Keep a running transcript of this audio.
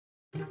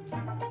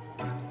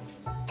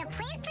The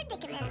plant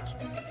predicament.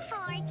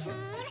 14,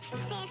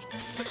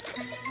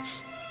 15.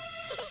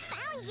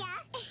 Found ya.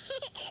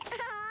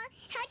 Aw,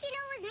 how'd you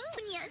know it was me?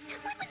 Yes,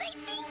 what was I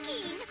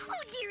thinking?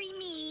 Oh, dearie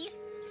me.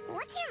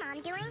 What's your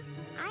mom doing?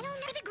 I don't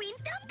know. For the Green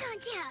Thumb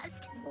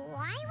contest.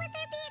 Why would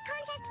there be a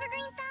contest for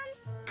green thumbs?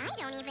 I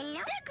don't even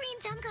know. The Green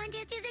Thumb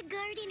contest is a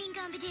gardening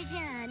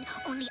competition.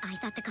 Only I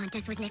thought the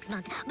contest was next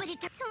month, but it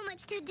took so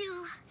much to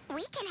do.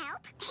 We can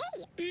help.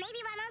 Hey,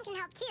 maybe my mom can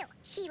help too.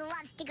 She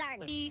loves to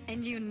garden.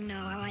 And you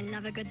know how I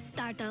love a good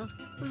startle.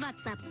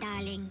 What's up,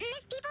 darling?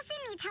 Miss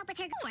Peopleson needs help with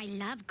her. Oh, I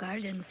love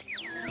gardens.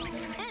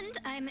 And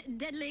I'm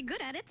deadly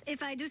good at it,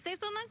 if I do say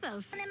so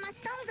myself. And my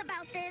stones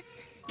about this.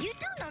 You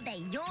do know that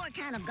your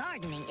kind of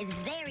gardening is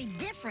very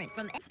different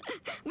from...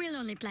 We'll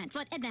only plant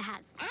what Edna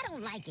has. I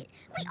don't like it.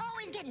 We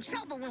always get in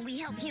trouble when we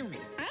help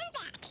humans. I'm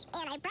back,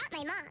 and I brought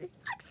my mom.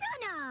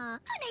 Oksana,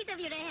 how nice of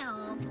you to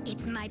help.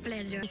 It's my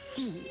pleasure.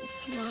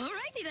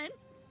 Alrighty then.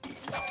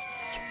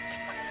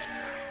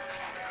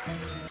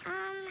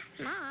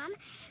 Mom,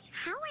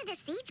 how are the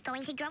seeds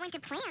going to grow into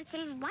plants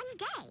in one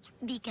day?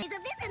 Because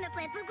of this, and the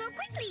plants will grow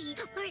quickly.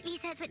 Or at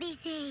least that's what they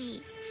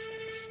say.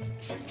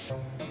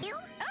 You?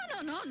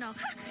 Oh, no.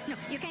 No,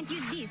 you can't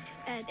use these.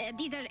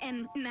 These are,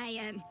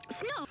 my,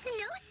 snow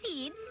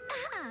seeds.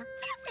 Ah,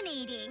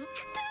 fascinating.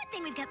 Good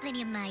thing we've got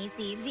plenty of my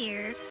seeds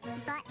here.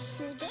 But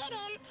she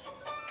didn't.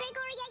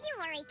 Gregoria, you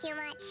worry too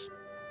much.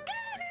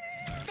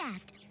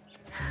 Fast.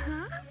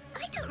 Huh?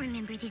 I don't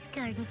remember this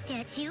garden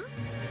statue.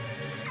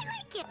 I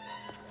like it.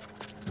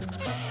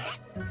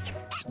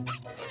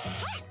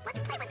 Let's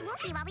play with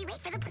Wolfie while we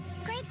wait for the...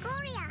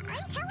 Gregoria,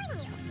 I'm telling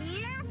you,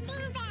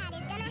 nothing bad is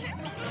gonna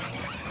happen.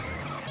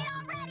 It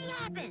already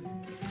happened.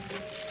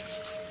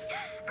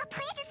 A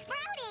plant is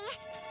sprouting.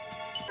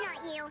 Not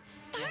you.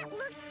 That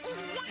looks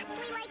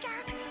exactly like a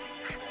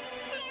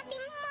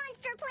snapping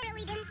monster plant.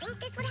 Really didn't think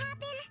this would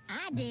happen?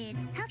 I did.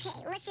 Okay,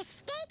 let's just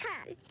stay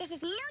calm. This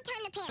is no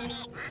time to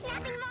panic.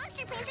 Snapping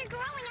monster plants are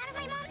growing out of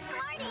my mom's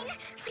garden.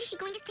 What is she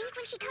going to think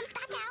when she comes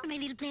back out? Are my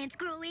little plants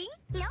growing?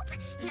 Nope,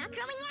 not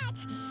growing yet.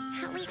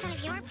 At least none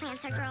of your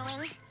plants are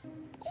growing.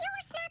 Your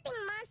snapping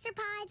monster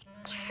pods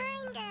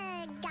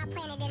kinda got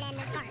planted in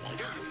Edna's garden.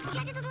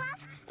 Judges of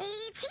love?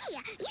 Tea.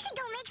 You should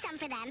go make some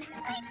for them.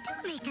 I do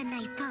make a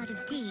nice pot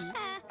of tea.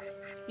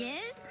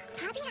 Yes?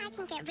 Poppy and I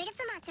can get rid of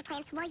the monster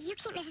plants while you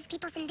keep Mrs.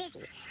 Peopleson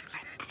busy.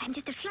 I'm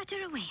just a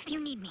flutter away if you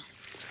need me.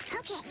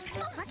 Okay,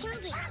 what can we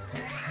do? That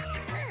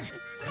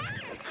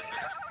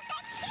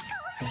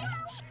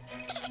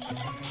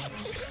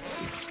tickles!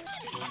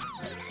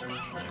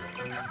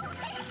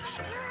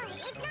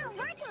 It's not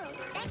working.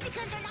 That's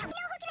because they're not... You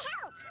know who can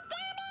help?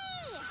 Demi!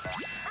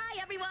 Hi,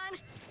 everyone.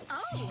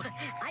 Oh,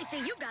 I see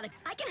you've got it.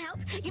 I can help.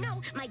 You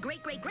know, my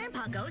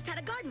great-great-grandpa Ghost had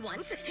a garden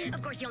once.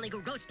 Of course, he only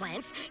grew ghost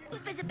plants.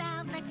 It was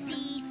about, let's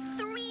see,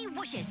 3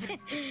 whooshes.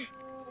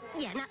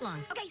 Yeah, not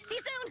long. Okay, see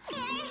you soon. Oh,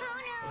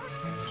 no.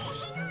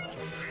 Hang on.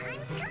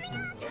 I'm coming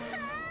up.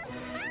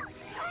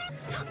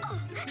 Oh,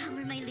 how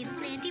are my little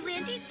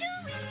planty-planties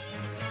doing?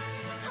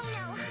 Oh,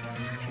 no.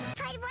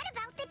 But what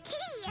about the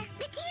tea?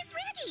 The tea is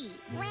ready.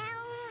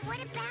 Well,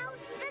 what about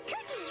the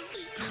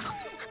cookies? Oh,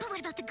 but what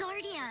about the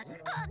guardian?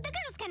 The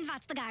girls can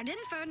watch the garden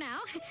for now.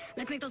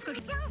 Let's make those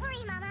cookies. Don't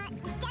worry, Mama.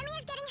 Demi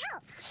is getting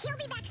help. He'll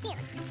be back soon.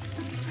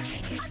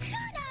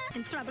 Oksana!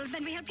 In trouble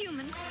when we help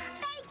humans.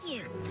 Thank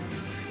you.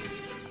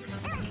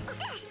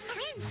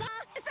 Where's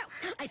Dad? So,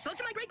 I spoke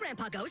to my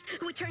great-grandpa Ghost,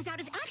 who it turns out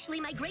is actually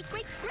my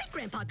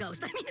great-great-great-grandpa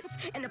Ghost.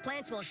 And the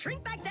plants will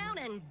shrink back down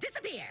and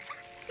disappear.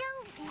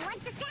 So, what's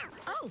the spell?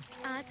 Oh,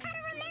 I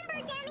don't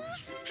remember, Demi.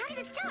 How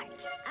does it start?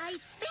 I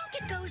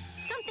think it goes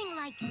something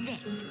like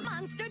this.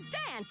 Monster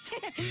dance.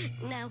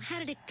 Now, how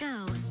did it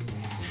go?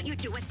 You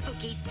do a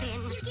spooky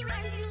spin. You do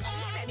arms in the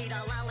air. Then eat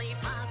a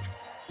lollipop.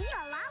 Eat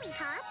a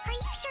lollipop? Are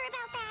you sure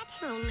about that?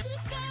 Oh, no. You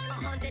spin. A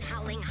haunted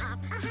howling hop.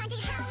 A haunted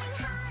howling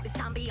hop.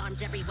 Zombie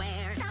arms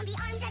everywhere. Zombie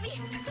arms every...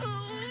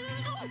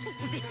 Oh,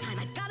 this time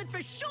I've got it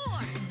for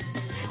sure.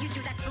 You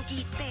do that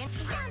spooky spin.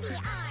 Zombie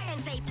arms. And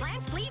say,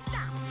 plants, please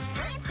stop.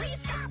 Plants, please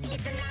stop.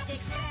 It's a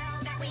magic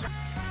spell that we...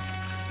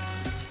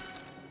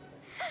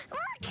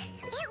 Look!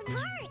 It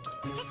worked!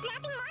 The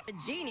snapping monster... A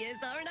genius,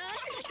 aren't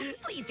I?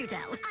 Please do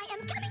tell. I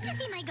am coming to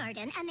see my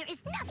garden, and there is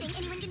nothing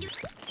anyone can do.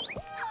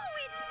 Oh,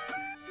 it's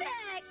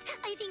perfect!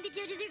 I think the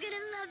judges are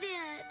gonna love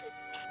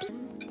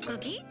it.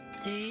 Cookie?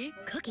 Tea?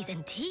 Cookies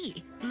and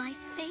tea. My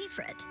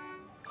favorite.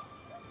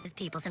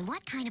 Peoples, and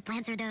what kind of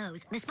plants are those?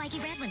 The spiky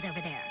red ones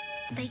over there.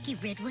 Spiky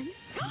red ones?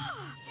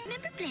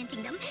 Remember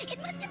planting them? It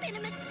must have been a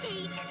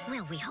mistake.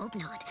 Well, we hope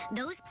not.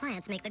 Those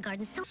plants make the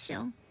garden so...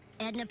 Show.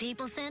 Edna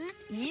Peopleson,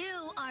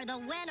 you are the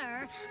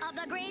winner of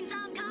the Green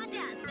Thumb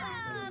contest.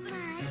 Oh,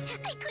 much.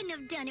 I couldn't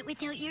have done it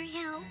without your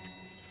help.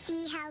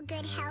 See how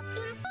good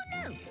helping...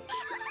 Oh,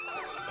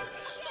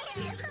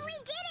 no.